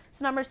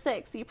 So number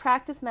 6, you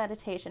practice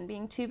meditation.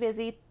 Being too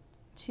busy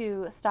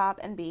to stop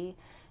and be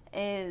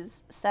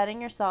is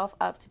setting yourself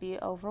up to be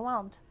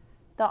overwhelmed.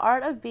 The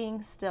art of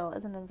being still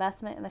is an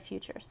investment in the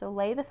future, so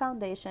lay the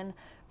foundation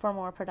for a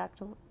more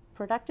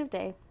productive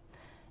day.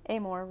 a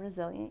more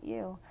resilient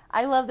you.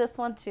 I love this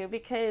one too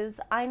because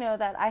I know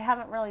that I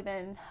haven't really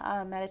been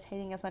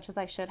meditating as much as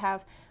I should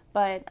have,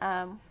 but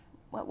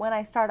when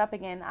I start up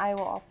again, I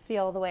will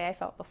feel the way I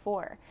felt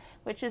before,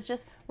 which is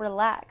just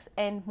relax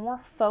and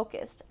more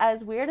focused.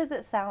 As weird as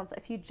it sounds,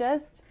 if you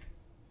just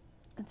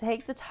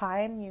take the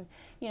time, you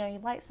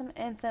light some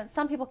incense.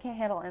 Some people can't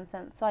handle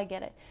incense, so I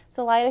get it.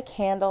 So light a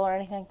candle or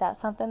anything like that,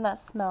 something that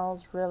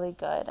smells really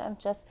good, and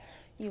just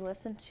you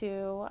listen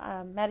to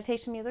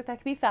meditation music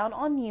that can be found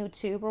on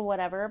YouTube or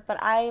whatever.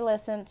 But I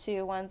listen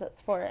to ones it's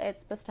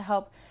supposed to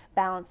help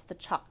balance the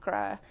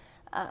chakra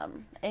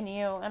in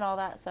you and all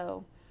that.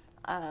 So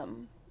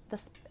the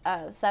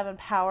 7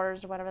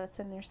 powers or whatever that's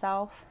in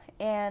yourself,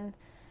 and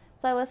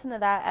so I listen to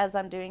that as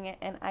I'm doing it,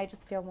 and I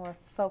just feel more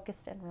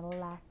focused and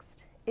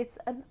relaxed. It's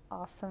an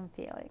awesome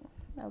feeling.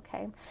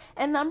 Okay.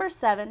 And number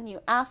 7,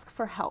 you ask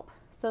for help.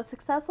 So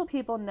successful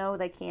people know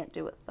they can't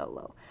do it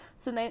solo.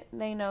 So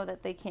they know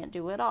that they can't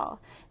do it all.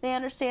 They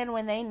understand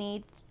when they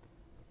need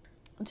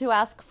to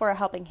ask for a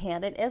helping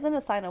hand. It isn't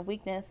a sign of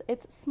weakness.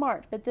 It's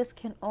smart, but this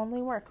can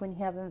only work when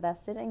you have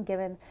invested and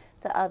given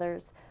to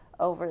others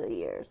over the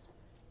years.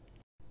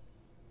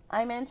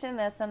 I mentioned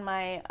this in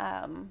my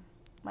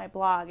my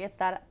blog. It's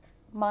that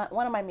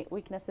one of my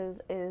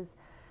weaknesses is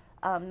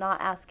not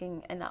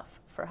asking enough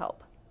for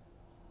help.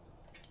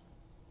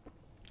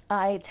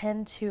 I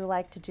tend to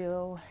like to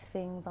do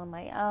things on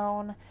my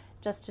own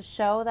just to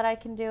show that I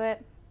can do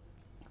it,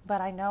 but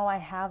I know I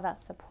have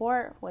that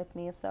support with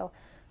me, so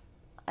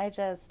I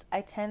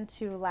tend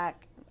to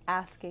lack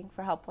asking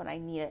for help when I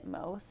need it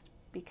most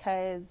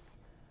because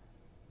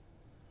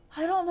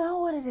I don't know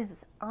what it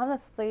is,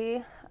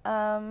 honestly.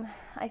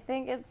 I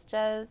think it's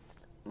just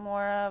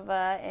more of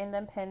a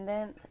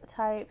independent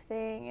type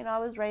thing. I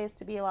was raised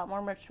to be a lot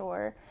more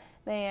mature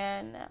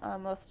than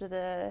most of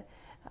the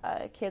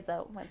kids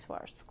that went to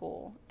our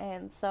school,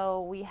 and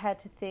so we had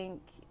to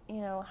think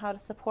how to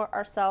support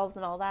ourselves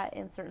and all that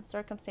in certain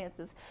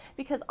circumstances,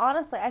 because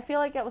honestly I feel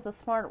like it was a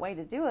smart way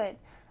to do it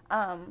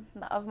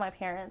of my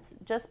parents,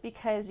 just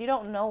because you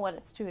don't know what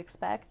it's to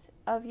expect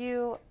of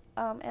you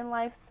in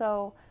life,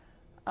 so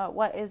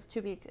what is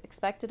to be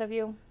expected of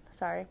you,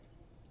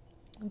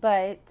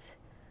 but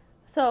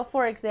so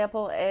for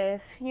example,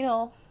 if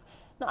no,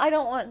 I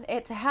don't want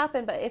it to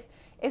happen, but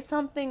if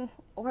something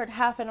were to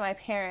happen to my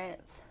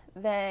parents,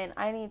 then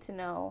I need to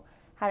know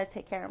how to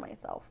take care of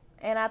myself.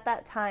 And at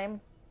that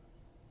time,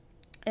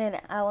 in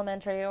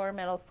elementary or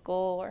middle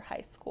school or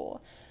high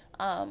school,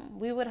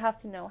 we would have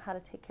to know how to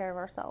take care of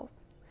ourselves.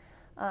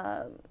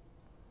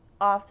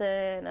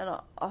 Often, in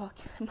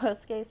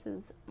most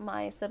cases,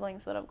 my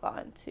siblings would have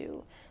gone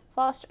to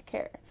foster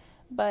care.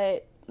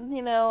 But,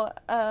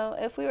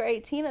 if we were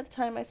 18 at the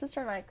time, my sister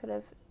and I could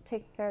have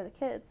taken care of the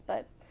kids.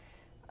 But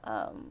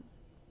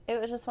it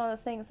was just one of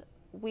those things.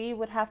 We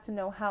would have to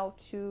know how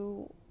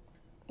to,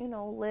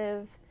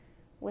 live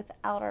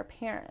without our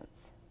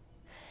parents.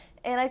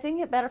 And I think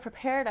it better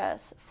prepared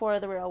us for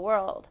the real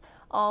world,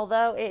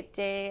 although it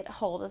did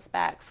hold us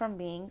back from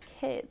being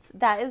kids.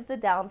 That is the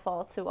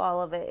downfall to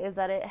all of it, is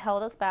that it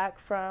held us back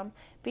from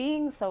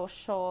being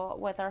social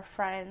with our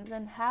friends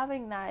and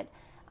having that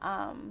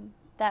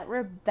that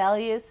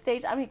rebellious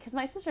stage. I mean, because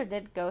my sister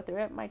did go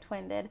through it, my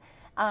twin did,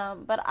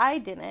 but I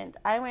didn't.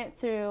 I went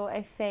through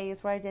a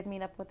phase where I did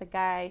meet up with a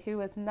guy who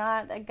was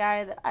not a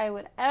guy that I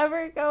would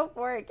ever go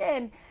for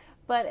again.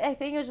 But I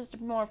think it was just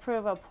more proof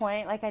of a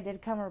point. Like, I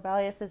did become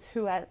rebellious as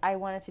who I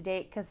wanted to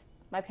date, because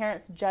my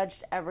parents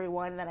judged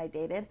everyone that I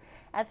dated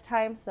at the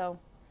time. So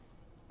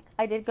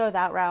I did go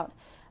that route.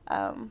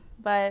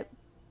 But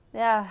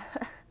yeah,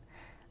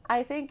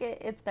 I think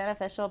it's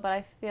beneficial, but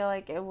I feel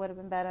like it would have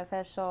been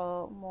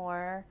beneficial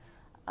more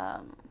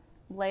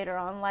later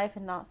on in life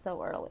and not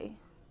so early,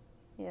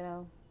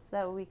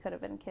 so we could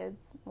have been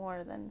kids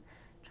more than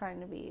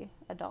trying to be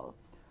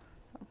adults.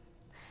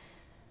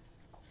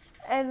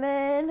 And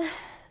then,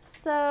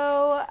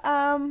 so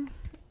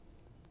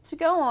to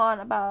go on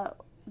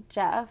about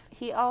Jeff,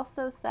 he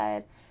also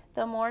said,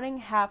 the morning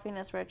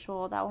happiness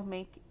ritual that will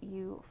make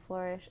you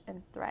flourish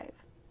and thrive.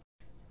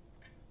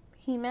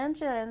 He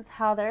mentions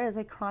how there is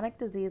a chronic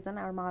disease in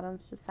our modern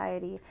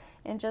society.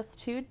 In just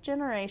 2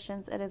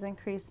 generations, it has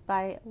increased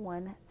by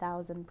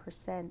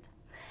 1,000%.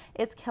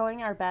 It's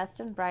killing our best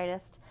and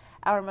brightest,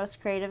 our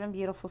most creative and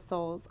beautiful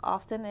souls.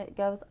 Often it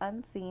goes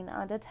unseen,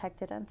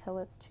 undetected until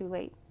it's too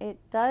late. It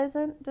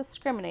doesn't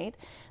discriminate,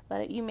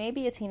 but you may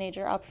be a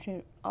teenager,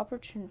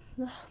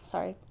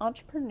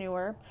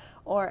 entrepreneur,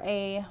 or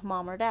a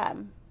mom or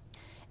dad.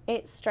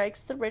 It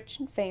strikes the rich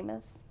and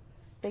famous,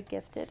 the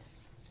gifted.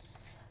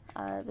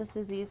 This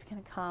disease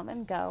can come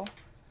and go,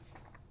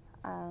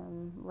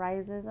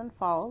 rises and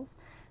falls.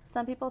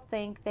 Some people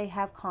think they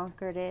have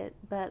conquered it,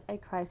 but a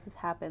crisis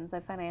happens,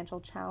 a financial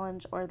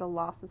challenge, or the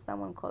loss of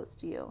someone close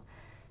to you.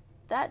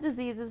 That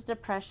disease is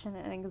depression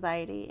and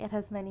anxiety. It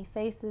has many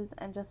faces,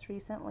 and just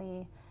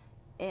recently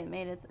it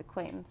made its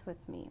acquaintance with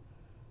me.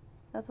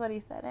 That's what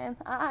he said, and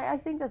I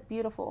think that's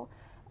beautiful.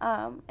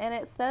 And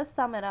it does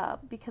sum it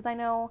up, because I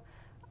know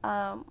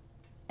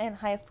in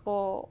high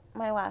school,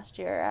 my last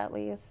year at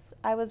least,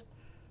 I was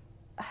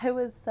I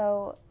was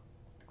so,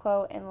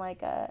 quote, in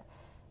like a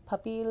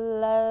puppy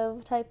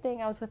love type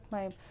thing. I was with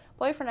my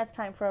boyfriend at the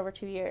time for over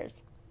 2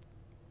 years,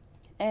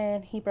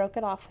 and he broke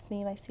it off with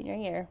me my senior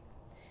year.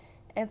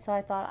 And so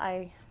I thought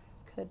I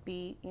could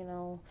be,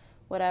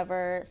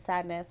 whatever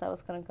sadness that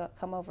was going to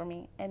come over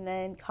me. And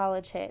then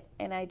college hit,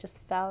 and I just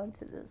fell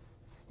into this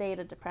state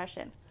of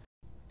depression.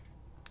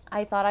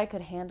 I thought I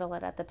could handle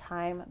it at the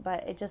time,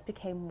 but it just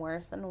became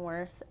worse and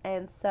worse.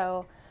 And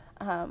so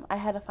I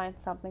had to find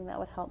something that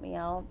would help me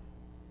out,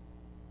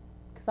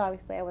 because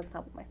obviously I wasn't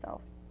helping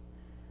myself.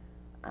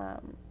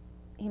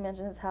 He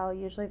mentions how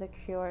usually the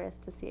cure is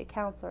to see a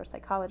counselor,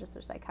 psychologist,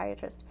 or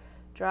psychiatrist,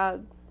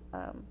 drugs,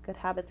 good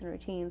habits and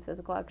routines,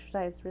 physical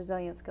exercise,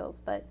 resilient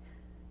skills, but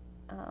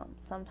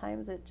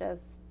sometimes it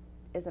just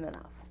isn't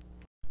enough.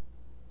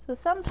 So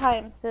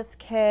sometimes this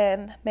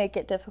can make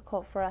it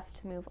difficult for us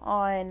to move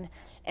on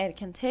and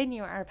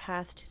continue our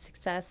path to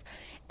success.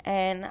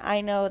 And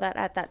I know that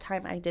at that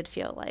time I did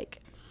feel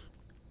like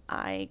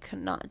I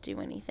could not do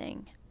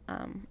anything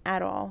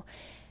at all.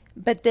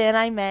 But then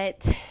I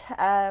met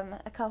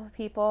a couple of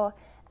people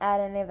at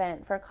an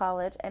event for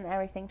college, and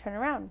everything turned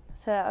around.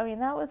 So,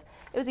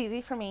 it was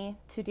easy for me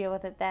to deal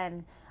with it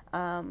then.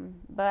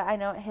 But I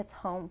know it hits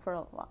home for a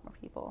lot more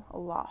people, a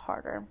lot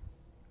harder.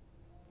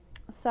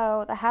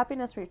 So the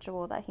happiness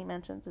ritual that he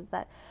mentions is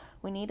that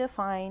we need to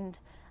find,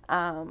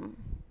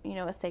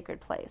 a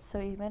sacred place. So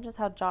he mentions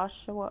how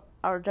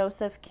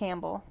Joseph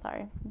Campbell,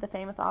 the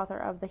famous author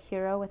of The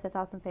Hero with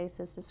 1,000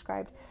 Faces,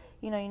 described,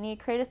 you need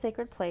to create a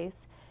sacred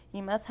place.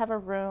 You must have a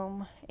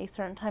room, a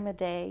certain time of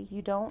day.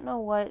 You don't know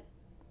what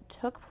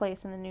took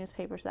place in the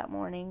newspapers that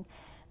morning,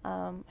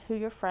 who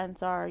your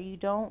friends are. You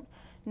don't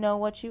know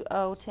what you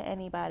owe to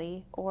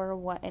anybody or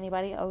what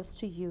anybody owes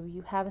to you.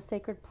 You have a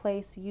sacred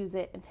place, use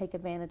it, and take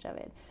advantage of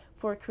it.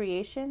 For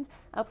creation,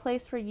 a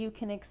place where you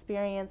can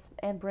experience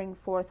and bring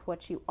forth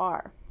what you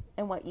are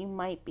and what you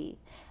might be.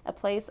 A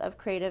place of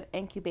creative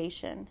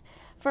incubation.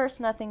 First,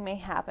 nothing may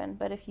happen,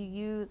 but if you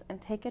use and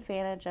take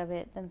advantage of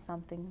it, then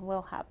something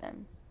will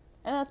happen.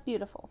 And that's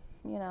beautiful.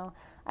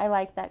 I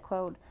like that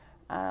quote.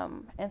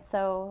 And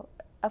so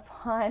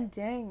upon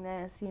doing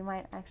this, you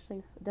might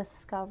actually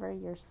discover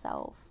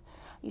yourself.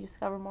 You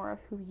discover more of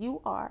who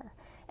you are.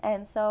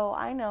 And so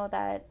I know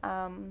that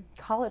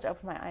college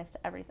opened my eyes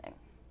to everything.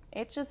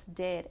 It just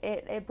did.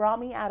 It brought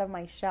me out of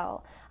my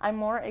shell. I'm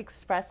more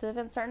expressive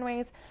in certain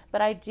ways,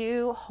 but I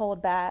do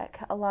hold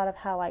back a lot of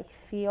how I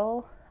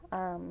feel.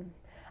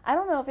 I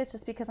don't know if it's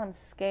just because I'm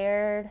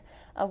scared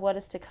of what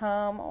is to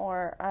come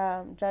or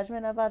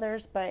judgment of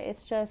others, but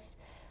it's just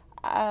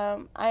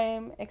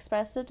I'm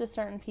expressive to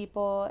certain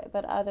people,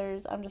 but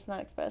others I'm just not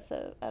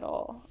expressive at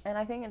all. And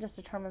I think it just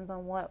determines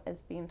on what is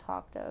being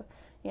talked of,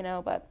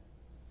 but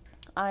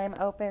I'm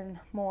open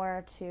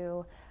more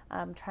to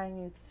trying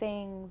new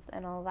things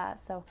and all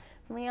that. So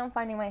for me, I'm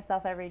finding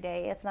myself every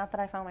day. It's not that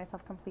I found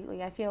myself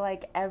completely. I feel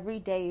like every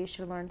day you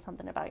should learn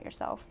something about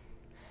yourself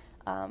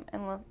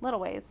in little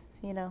ways,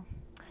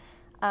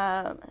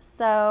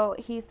 So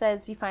he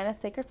says you find a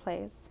sacred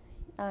place.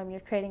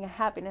 You're creating a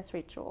happiness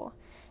ritual.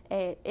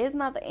 It is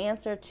not the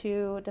answer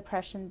to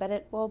depression, but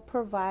it will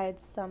provide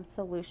some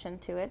solution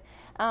to it.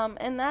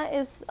 And that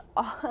is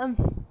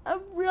a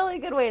really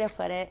good way to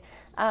put it.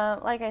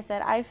 Like I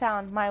said, I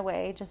found my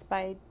way just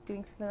by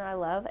doing something that I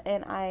love,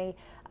 and I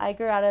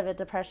grew out of a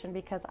depression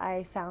because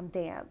I found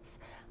dance.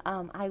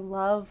 I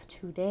love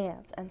to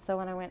dance, and so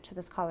when I went to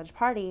this college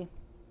party,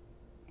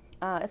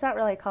 it's not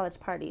really a college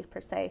party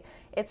per se.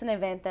 It's an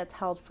event that's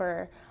held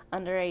for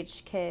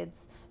underage kids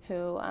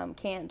who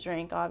can't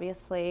drink,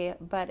 obviously,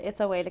 but it's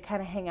a way to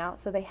kind of hang out.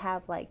 So they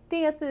have like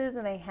dances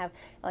and they have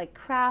like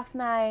craft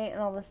night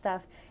and all this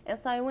stuff. And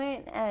so I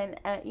went, and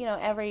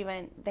every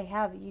event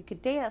you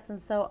could dance.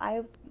 And so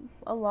I,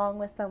 along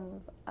with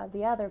some of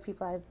the other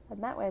people I've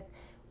met with,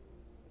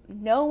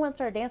 no one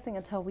started dancing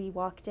until we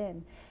walked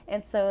in.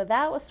 And so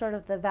that was sort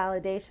of the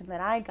validation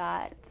that I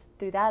got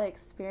through that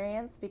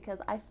experience, because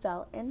I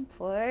felt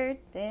important.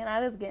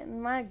 I was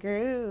getting my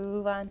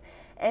groove on.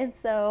 And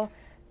so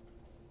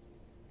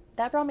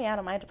that brought me out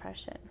of my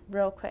depression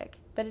real quick.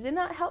 But it did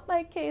not help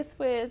my case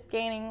with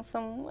gaining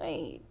some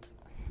weight.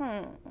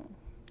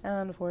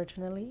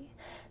 Unfortunately,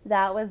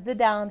 that was the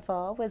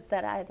downfall, was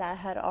that that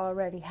had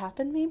already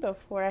happened to me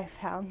before I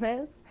found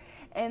this.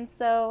 And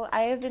so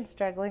I have been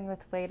struggling with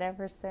weight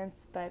ever since,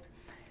 but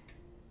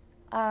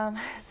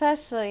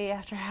especially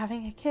after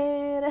having a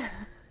kid.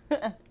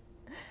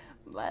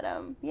 But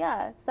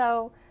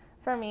so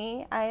for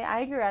me,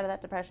 I grew out of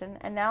that depression,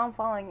 and now I'm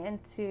falling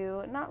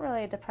into not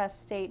really a depressed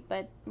state,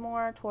 but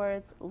more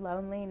towards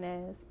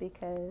loneliness,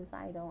 because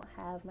I don't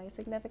have my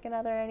significant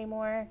other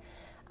anymore.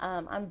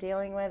 I'm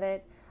dealing with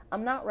it.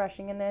 I'm not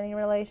rushing into any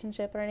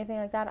relationship or anything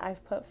like that.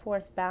 I've put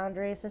forth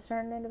boundaries to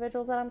certain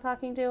individuals that I'm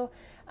talking to.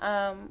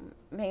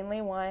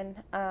 Mainly one,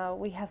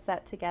 we have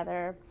set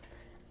together.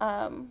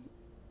 I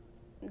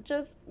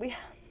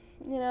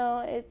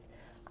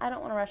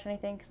don't want to rush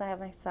anything because I have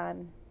my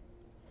son.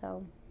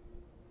 So,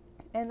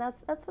 and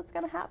that's what's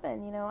going to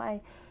happen.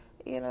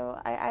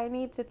 I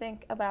need to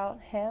think about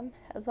him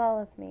as well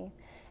as me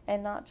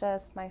and not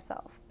just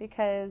myself,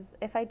 because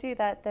if I do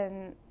that,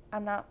 then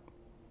I'm not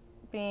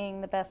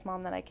being the best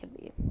mom that I could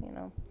be.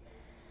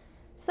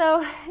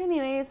 So,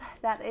 anyways,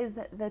 that is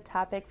the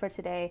topic for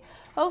today.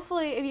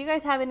 Hopefully, if you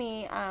guys have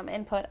any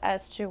input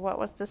as to what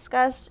was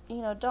discussed,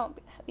 don't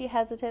be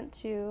hesitant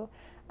to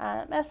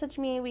message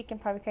me. We can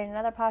probably create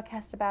another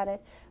podcast about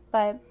it.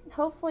 But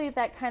hopefully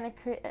that kind of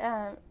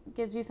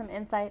gives you some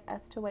insight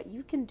as to what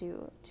you can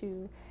do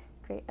to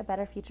create a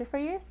better future for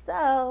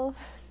yourself.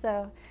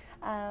 So,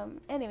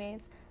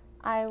 anyways,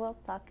 I will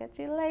talk at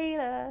you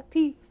later.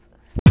 Peace.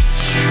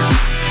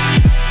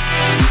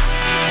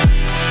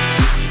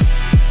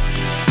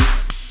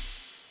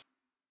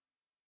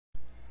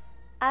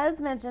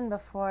 As mentioned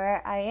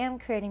before, I am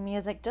creating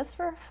music just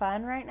for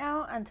fun right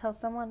now until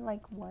someone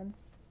wants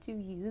to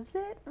use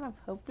it, and I'm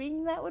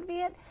hoping that would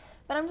be it.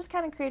 But I'm just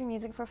kind of creating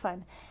music for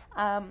fun.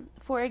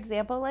 For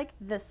example, like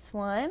this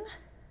one.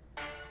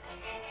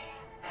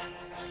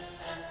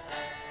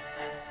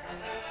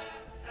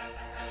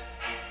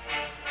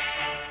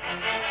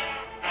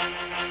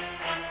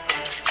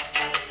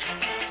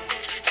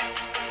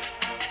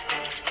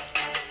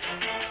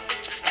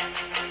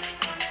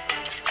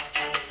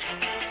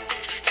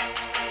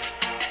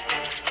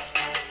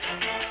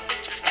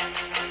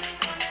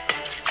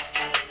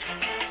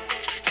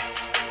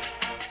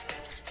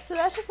 So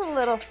that's just a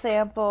little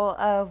sample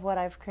of what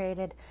I've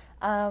created.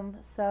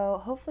 So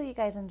hopefully you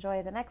guys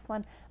enjoy the next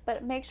one.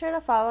 But make sure to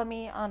follow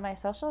me on my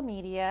social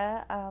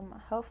media.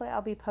 Hopefully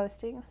I'll be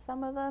posting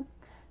some of the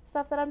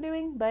stuff that I'm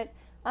doing. But,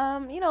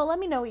 let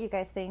me know what you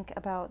guys think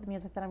about the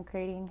music that I'm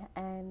creating.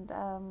 And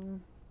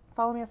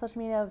follow me on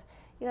social media of,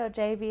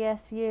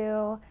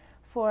 JBSU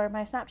for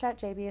my Snapchat,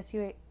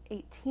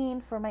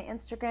 JBSU18 for my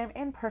Instagram,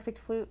 and Perfect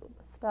Flute,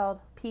 spelled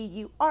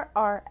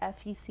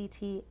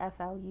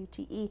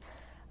PURRFECTFLUTE,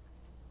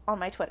 on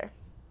my Twitter.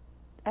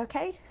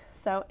 Okay,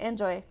 so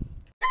enjoy.